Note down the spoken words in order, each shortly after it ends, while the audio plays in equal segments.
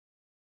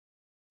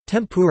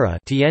Tempura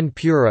tien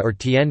pura or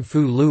tien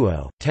fu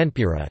luo,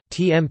 tempura,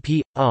 tmp,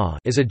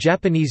 is a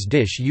Japanese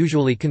dish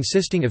usually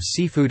consisting of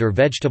seafood or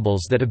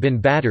vegetables that have been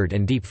battered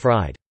and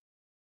deep-fried.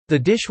 The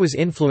dish was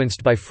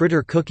influenced by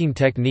fritter cooking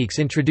techniques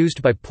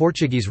introduced by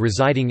Portuguese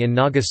residing in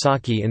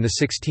Nagasaki in the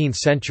 16th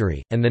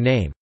century, and the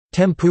name,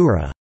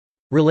 tempura,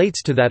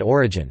 relates to that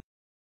origin.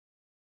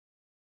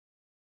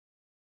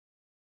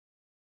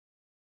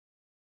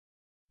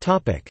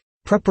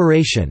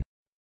 Preparation.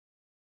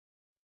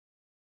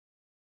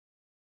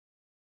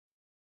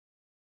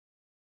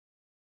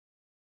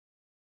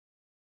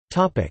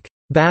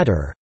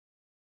 Batter.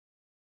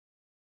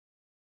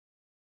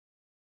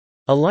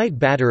 A light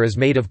batter is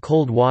made of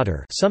cold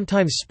water,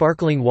 sometimes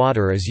sparkling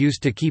water is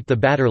used to keep the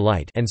batter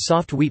light, and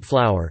soft wheat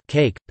flour,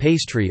 cake,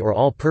 pastry or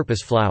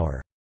all-purpose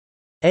flour.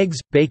 Eggs,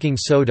 baking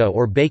soda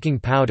or baking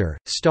powder,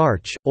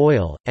 starch,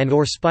 oil,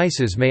 and/or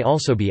spices may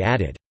also be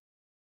added.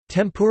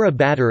 Tempura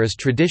batter is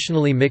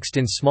traditionally mixed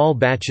in small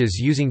batches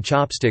using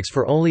chopsticks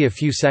for only a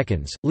few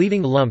seconds,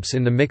 leaving lumps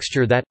in the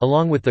mixture that,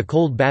 along with the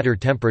cold batter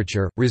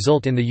temperature,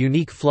 result in the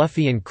unique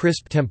fluffy and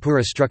crisp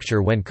tempura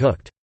structure when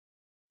cooked.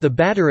 The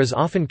batter is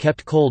often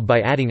kept cold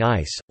by adding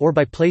ice, or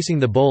by placing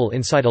the bowl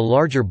inside a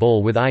larger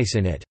bowl with ice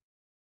in it.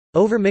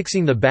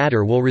 Overmixing the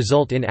batter will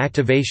result in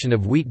activation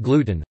of wheat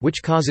gluten,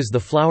 which causes the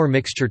flour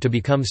mixture to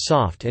become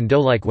soft and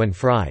dough-like when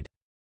fried.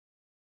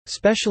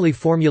 Specially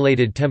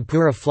formulated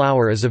tempura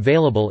flour is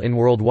available in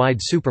worldwide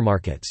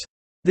supermarkets.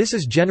 This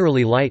is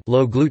generally light,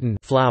 low-gluten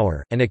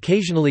flour, and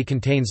occasionally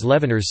contains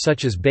leaveners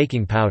such as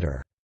baking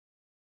powder.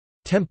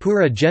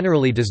 Tempura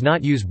generally does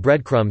not use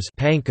breadcrumbs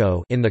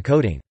panko in the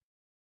coating.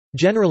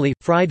 Generally,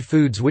 fried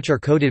foods which are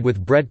coated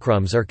with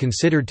breadcrumbs are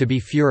considered to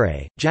be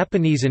furei.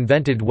 Japanese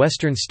invented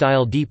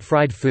Western-style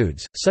deep-fried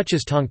foods, such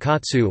as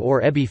tonkatsu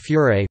or ebi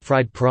furei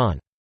fried prawn.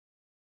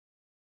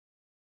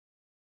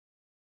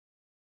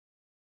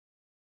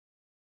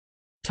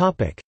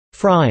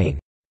 Frying.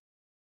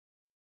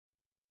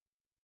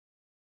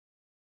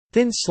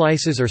 Thin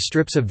slices or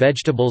strips of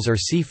vegetables or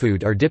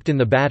seafood are dipped in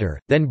the batter,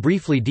 then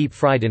briefly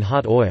deep-fried in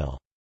hot oil.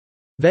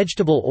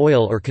 Vegetable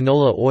oil or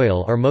canola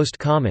oil are most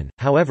common,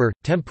 however,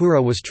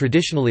 tempura was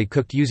traditionally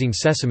cooked using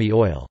sesame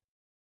oil.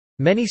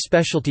 Many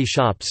specialty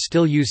shops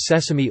still use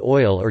sesame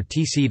oil or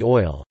tea seed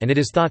oil, and it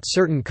is thought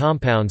certain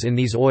compounds in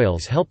these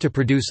oils help to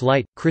produce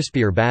light,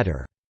 crispier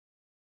batter.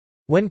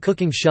 When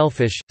cooking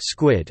shellfish,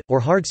 squid,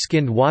 or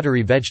hard-skinned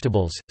watery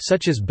vegetables,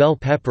 such as bell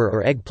pepper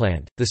or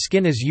eggplant, the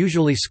skin is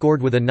usually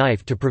scored with a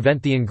knife to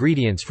prevent the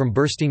ingredients from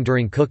bursting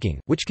during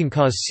cooking, which can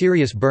cause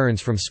serious burns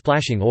from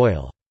splashing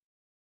oil.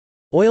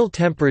 Oil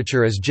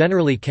temperature is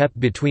generally kept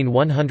between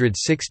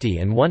 160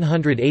 and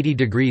 180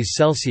 degrees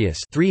Celsius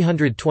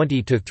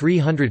 (320 to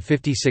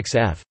 356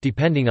 F),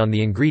 depending on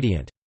the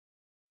ingredient.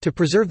 To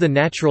preserve the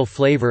natural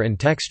flavor and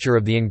texture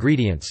of the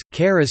ingredients,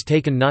 care is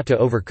taken not to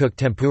overcook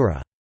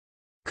tempura.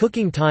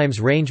 Cooking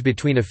times range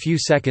between a few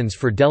seconds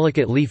for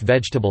delicate leaf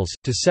vegetables,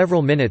 to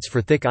several minutes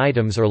for thick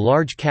items or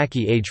large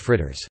kaki-age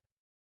fritters.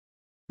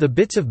 The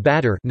bits of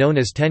batter known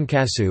as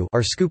tenkasu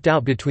are scooped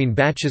out between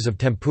batches of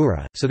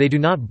tempura, so they do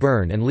not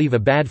burn and leave a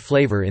bad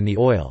flavor in the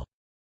oil.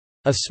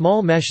 A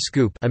small mesh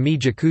scoop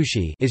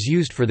is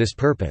used for this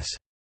purpose.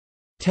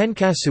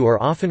 Tenkasu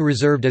are often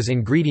reserved as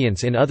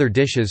ingredients in other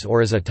dishes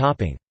or as a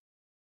topping.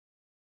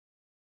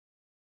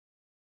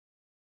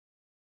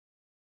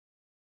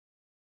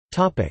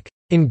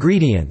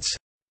 Ingredients.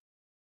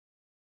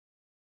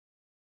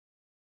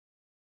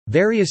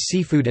 Various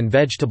seafood and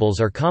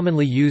vegetables are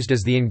commonly used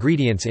as the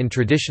ingredients in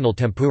traditional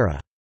tempura.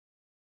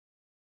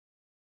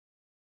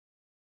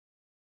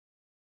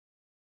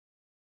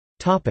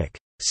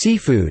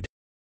 Seafood.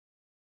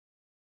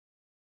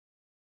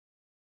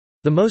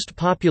 The most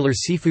popular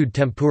seafood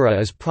tempura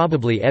is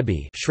probably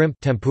ebi shrimp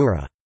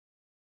tempura.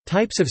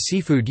 Types of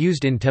seafood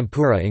used in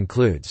tempura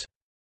includes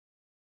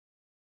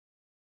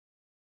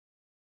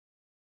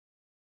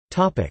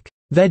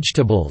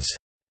Vegetables.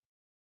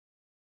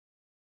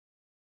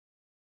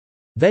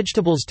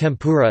 Vegetables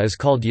tempura is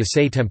called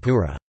yasei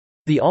tempura.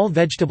 The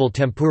all-vegetable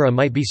tempura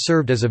might be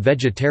served as a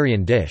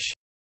vegetarian dish.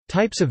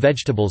 Types of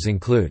vegetables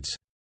includes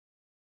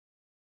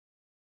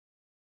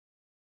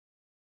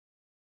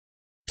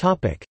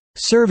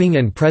Serving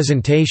and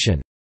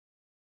presentation.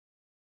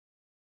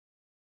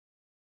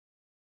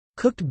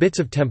 Cooked bits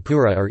of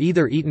tempura are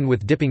either eaten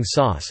with dipping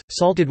sauce,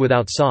 salted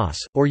without sauce,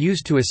 or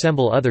used to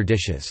assemble other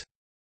dishes.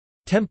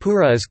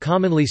 Tempura is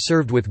commonly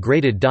served with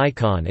grated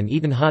daikon and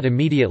eaten hot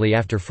immediately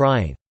after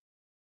frying.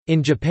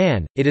 In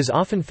Japan, it is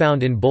often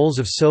found in bowls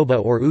of soba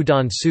or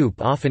udon soup,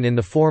 often in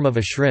the form of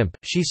a shrimp,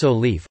 shiso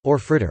leaf, or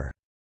fritter.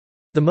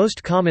 The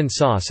most common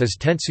sauce is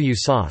tentsuyu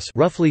sauce,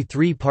 roughly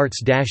 3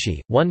 parts dashi,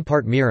 1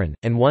 part mirin,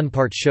 and 1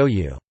 part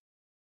shoyu.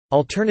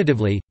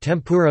 Alternatively,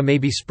 tempura may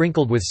be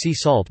sprinkled with sea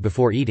salt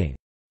before eating.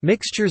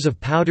 Mixtures of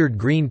powdered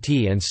green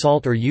tea and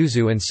salt or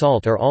yuzu and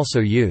salt are also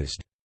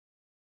used.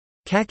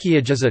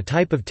 Kakiage is a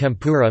type of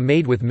tempura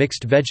made with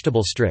mixed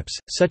vegetable strips,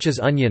 such as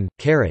onion,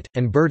 carrot,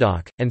 and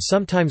burdock, and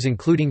sometimes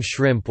including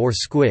shrimp or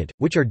squid,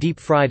 which are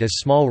deep-fried as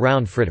small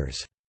round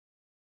fritters.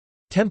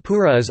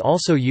 Tempura is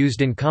also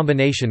used in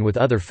combination with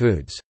other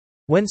foods.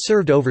 When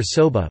served over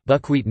soba,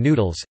 buckwheat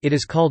noodles, it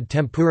is called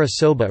tempura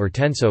soba or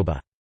tensoba.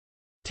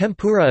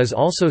 Tempura is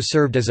also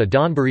served as a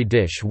donburi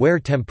dish where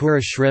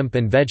tempura shrimp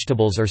and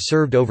vegetables are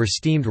served over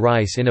steamed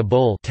rice in a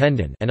bowl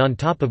tendon and on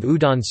top of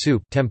udon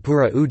soup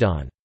tempura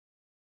udon.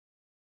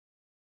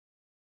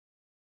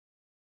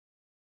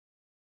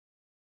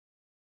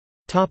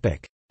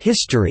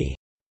 History.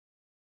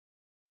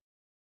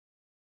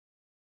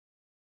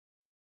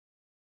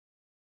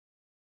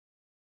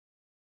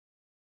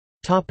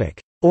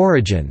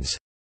 Origins.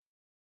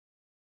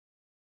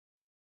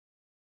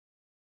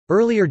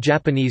 Earlier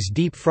Japanese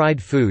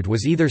deep-fried food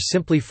was either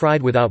simply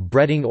fried without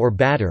breading or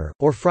batter,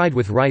 or fried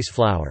with rice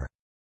flour.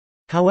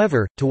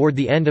 However, toward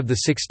the end of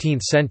the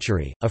 16th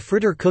century, a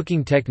fritter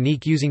cooking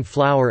technique using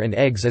flour and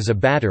eggs as a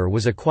batter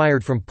was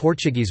acquired from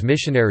Portuguese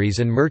missionaries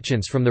and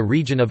merchants from the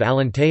region of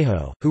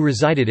Alentejo, who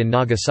resided in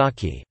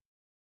Nagasaki.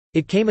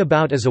 It came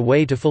about as a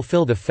way to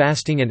fulfill the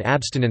fasting and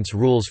abstinence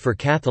rules for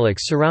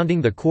Catholics surrounding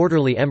the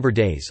quarterly ember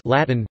days,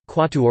 Latin,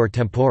 quatuor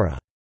tempora.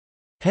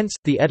 Hence,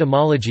 the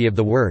etymology of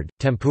the word,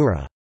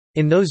 tempura.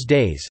 In those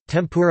days,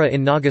 tempura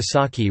in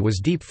Nagasaki was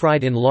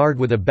deep-fried in lard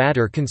with a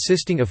batter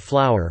consisting of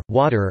flour,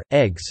 water,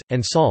 eggs,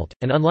 and salt,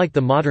 and unlike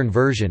the modern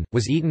version,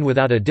 was eaten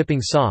without a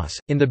dipping sauce.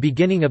 In the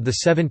beginning of the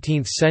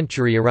 17th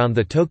century around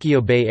the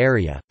Tokyo Bay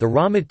area, the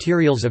raw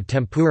materials of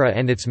tempura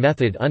and its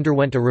method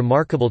underwent a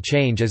remarkable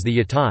change as the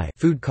yatai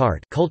food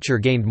cart culture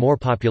gained more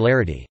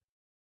popularity.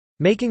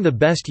 Making the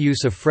best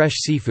use of fresh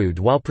seafood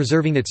while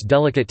preserving its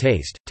delicate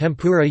taste,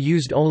 tempura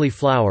used only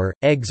flour,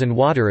 eggs and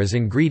water as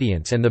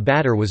ingredients and the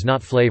batter was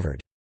not flavored.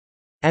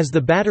 As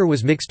the batter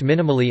was mixed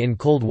minimally in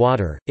cold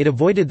water, it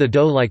avoided the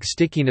dough-like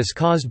stickiness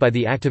caused by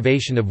the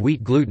activation of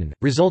wheat gluten,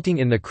 resulting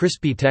in the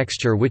crispy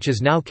texture which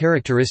is now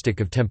characteristic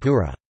of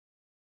tempura.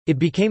 It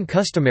became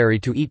customary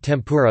to eat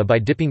tempura by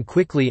dipping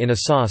quickly in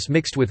a sauce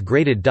mixed with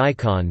grated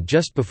daikon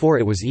just before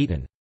it was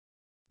eaten.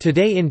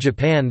 Today in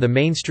Japan the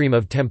mainstream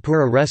of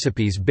tempura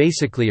recipes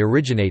basically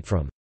originate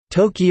from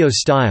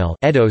Tokyo-style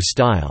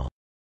Edo-style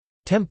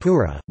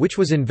tempura, which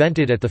was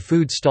invented at the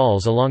food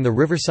stalls along the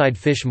riverside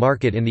fish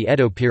market in the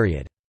Edo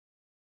period.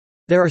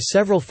 There are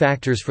several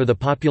factors for the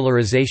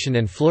popularization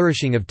and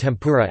flourishing of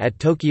tempura at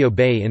Tokyo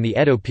Bay in the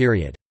Edo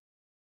period.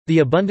 The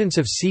abundance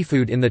of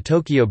seafood in the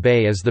Tokyo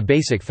Bay is the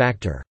basic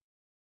factor.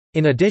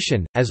 In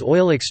addition, as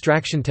oil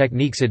extraction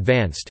techniques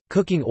advanced,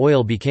 cooking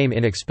oil became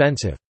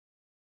inexpensive.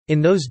 In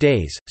those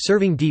days,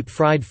 serving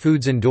deep-fried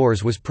foods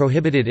indoors was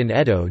prohibited in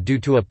Edo due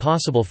to a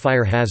possible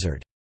fire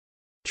hazard.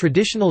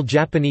 Traditional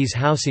Japanese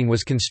housing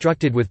was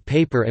constructed with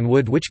paper and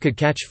wood which could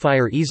catch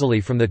fire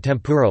easily from the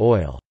tempura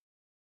oil.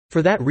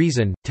 For that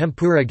reason,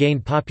 tempura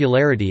gained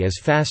popularity as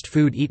fast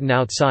food eaten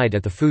outside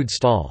at the food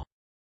stall.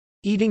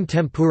 Eating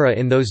tempura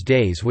in those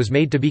days was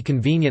made to be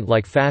convenient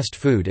like fast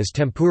food as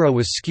tempura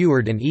was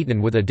skewered and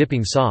eaten with a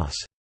dipping sauce.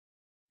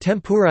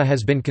 Tempura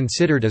has been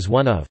considered as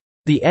one of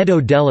the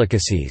Edo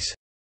delicacies,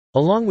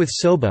 along with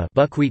soba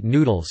buckwheat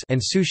noodles and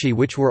sushi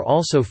which were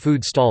also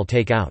food stall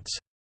takeouts.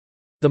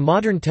 The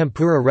modern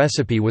tempura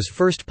recipe was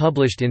first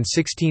published in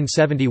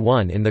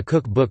 1671 in the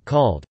cookbook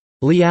called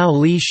Liao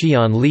Li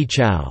Xian Li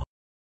Chao.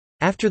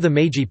 After the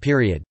Meiji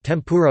period,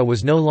 tempura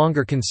was no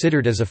longer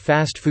considered as a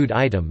fast food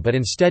item but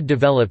instead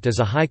developed as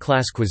a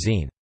high-class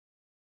cuisine.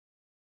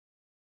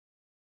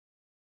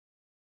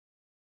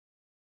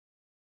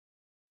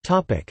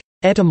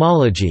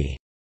 Etymology.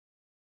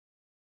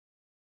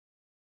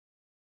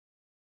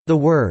 The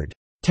word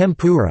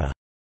tempura,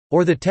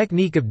 or the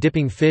technique of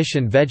dipping fish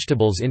and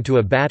vegetables into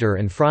a batter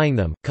and frying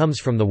them, comes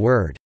from the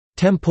word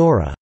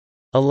tempora,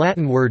 a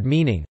Latin word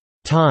meaning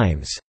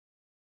times,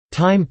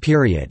 time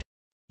period,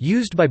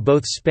 used by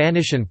both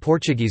Spanish and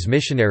Portuguese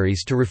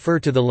missionaries to refer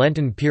to the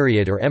Lenten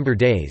period or ember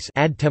days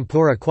ad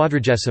tempora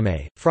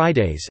quadragesime,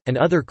 Fridays, and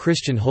other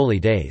Christian holy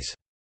days.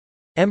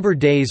 Ember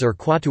days or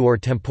quatuor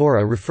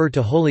tempora refer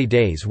to holy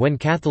days when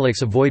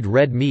Catholics avoid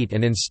red meat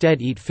and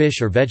instead eat fish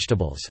or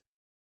vegetables.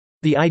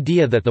 The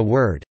idea that the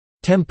word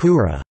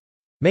tempura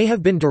may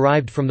have been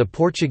derived from the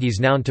Portuguese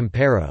noun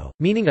tempero,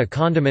 meaning a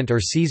condiment or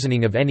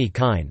seasoning of any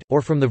kind,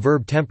 or from the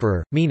verb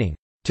temperar, meaning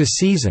to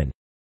season,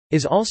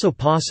 is also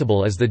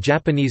possible as the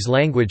Japanese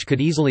language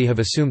could easily have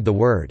assumed the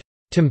word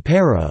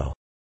tempero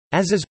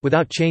as is,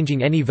 without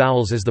changing any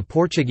vowels as the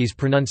Portuguese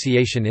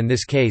pronunciation in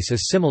this case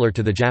is similar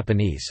to the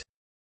Japanese.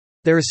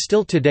 There is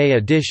still today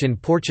a dish in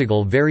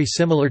Portugal very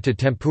similar to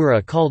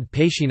tempura called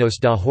peixinhos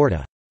da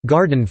horta,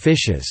 garden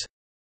fishes,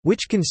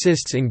 which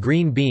consists in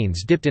green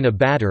beans dipped in a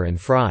batter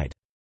and fried.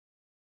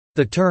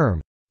 The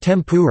term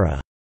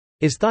tempura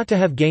is thought to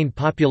have gained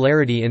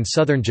popularity in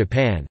southern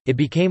Japan. It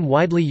became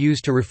widely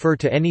used to refer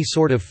to any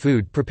sort of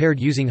food prepared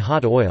using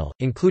hot oil,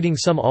 including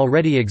some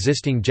already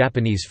existing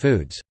Japanese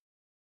foods.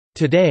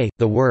 Today,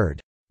 the word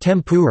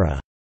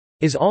tempura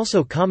is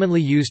also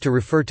commonly used to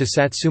refer to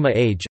satsuma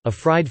age, a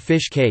fried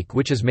fish cake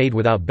which is made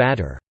without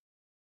batter.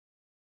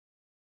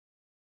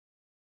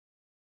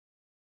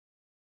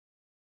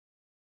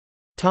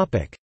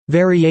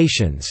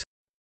 Variations.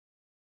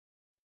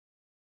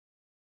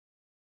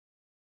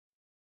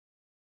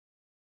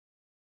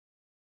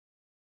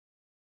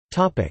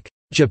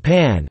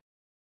 Japan.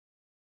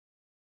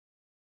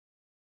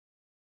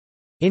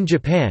 In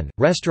Japan,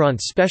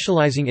 restaurants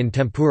specializing in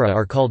tempura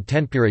are called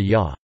tempura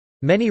ya.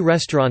 Many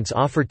restaurants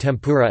offer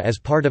tempura as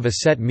part of a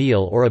set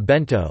meal or a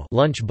bento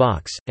lunch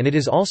box, and it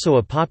is also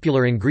a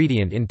popular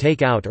ingredient in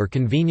take-out or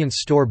convenience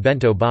store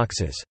bento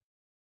boxes.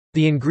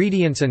 The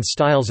ingredients and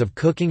styles of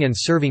cooking and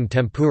serving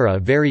tempura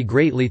vary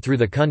greatly through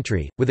the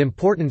country, with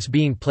importance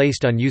being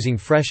placed on using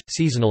fresh,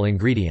 seasonal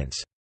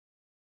ingredients.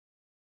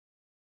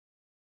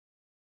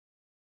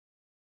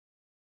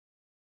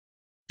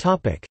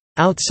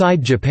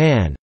 Outside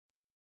Japan.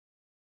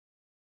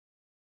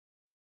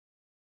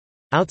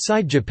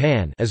 Outside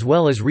Japan, as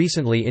well as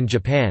recently in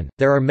Japan,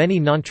 there are many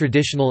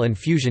non-traditional and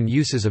fusion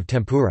uses of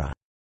tempura.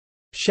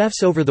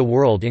 Chefs over the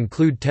world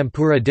include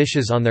tempura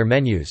dishes on their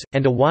menus,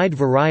 and a wide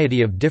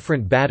variety of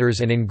different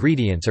batters and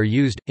ingredients are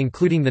used,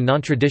 including the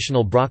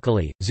non-traditional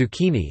broccoli,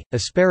 zucchini,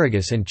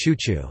 asparagus and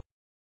chuchu.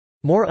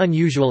 More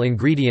unusual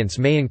ingredients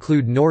may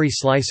include nori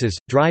slices,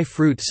 dry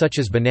fruit such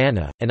as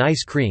banana, and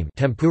ice cream,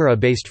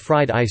 tempura-based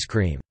fried ice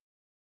cream.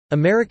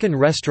 American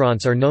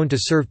restaurants are known to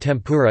serve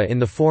tempura in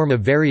the form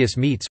of various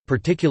meats,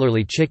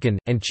 particularly chicken,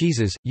 and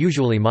cheeses,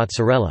 usually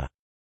mozzarella.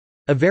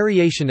 A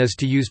variation is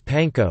to use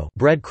panko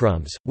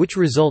breadcrumbs, which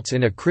results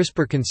in a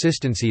crisper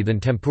consistency than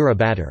tempura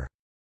batter.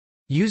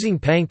 Using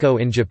panko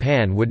in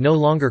Japan would no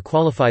longer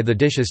qualify the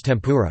dish as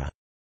tempura.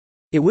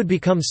 It would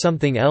become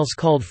something else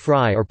called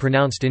fry or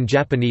pronounced in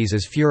Japanese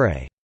as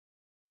fure.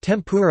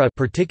 Tempura,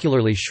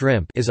 particularly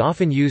shrimp, is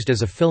often used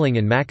as a filling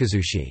in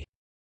makizushi.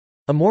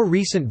 A more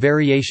recent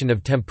variation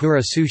of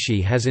tempura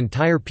sushi has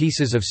entire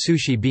pieces of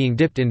sushi being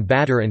dipped in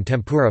batter and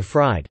tempura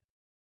fried.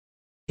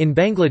 In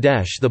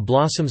Bangladesh, the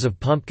blossoms of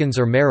pumpkins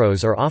or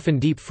marrows are often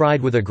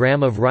deep-fried with a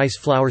gram of rice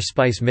flour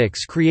spice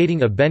mix,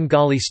 creating a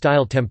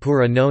Bengali-style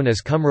tempura known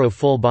as kumro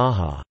ful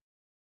baha.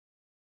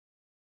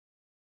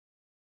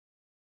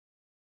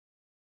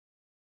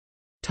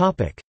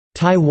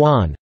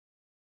 Taiwan.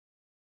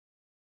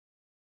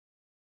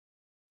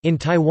 In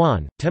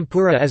Taiwan,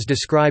 tempura as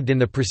described in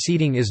the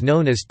preceding is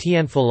known as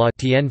tianfu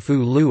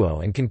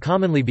luo and can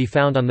commonly be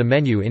found on the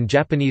menu in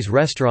Japanese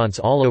restaurants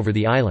all over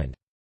the island.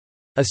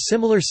 A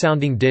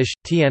similar-sounding dish,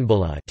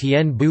 tianbula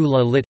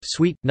lit,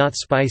 sweet, not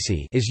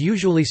spicy, is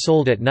usually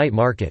sold at night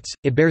markets.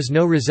 It bears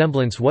no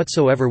resemblance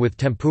whatsoever with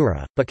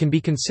tempura, but can be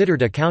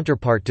considered a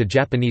counterpart to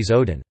Japanese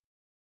oden.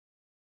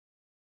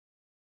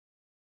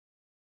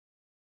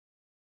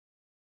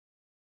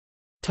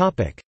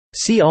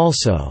 See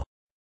also: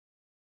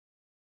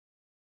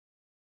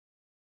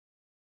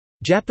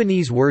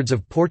 Japanese words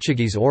of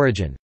Portuguese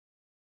origin,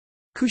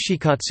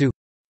 kushikatsu,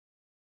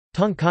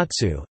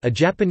 tonkatsu, a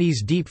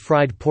Japanese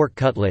deep-fried pork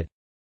cutlet,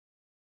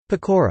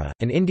 pakora,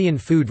 an Indian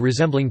food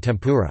resembling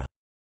tempura.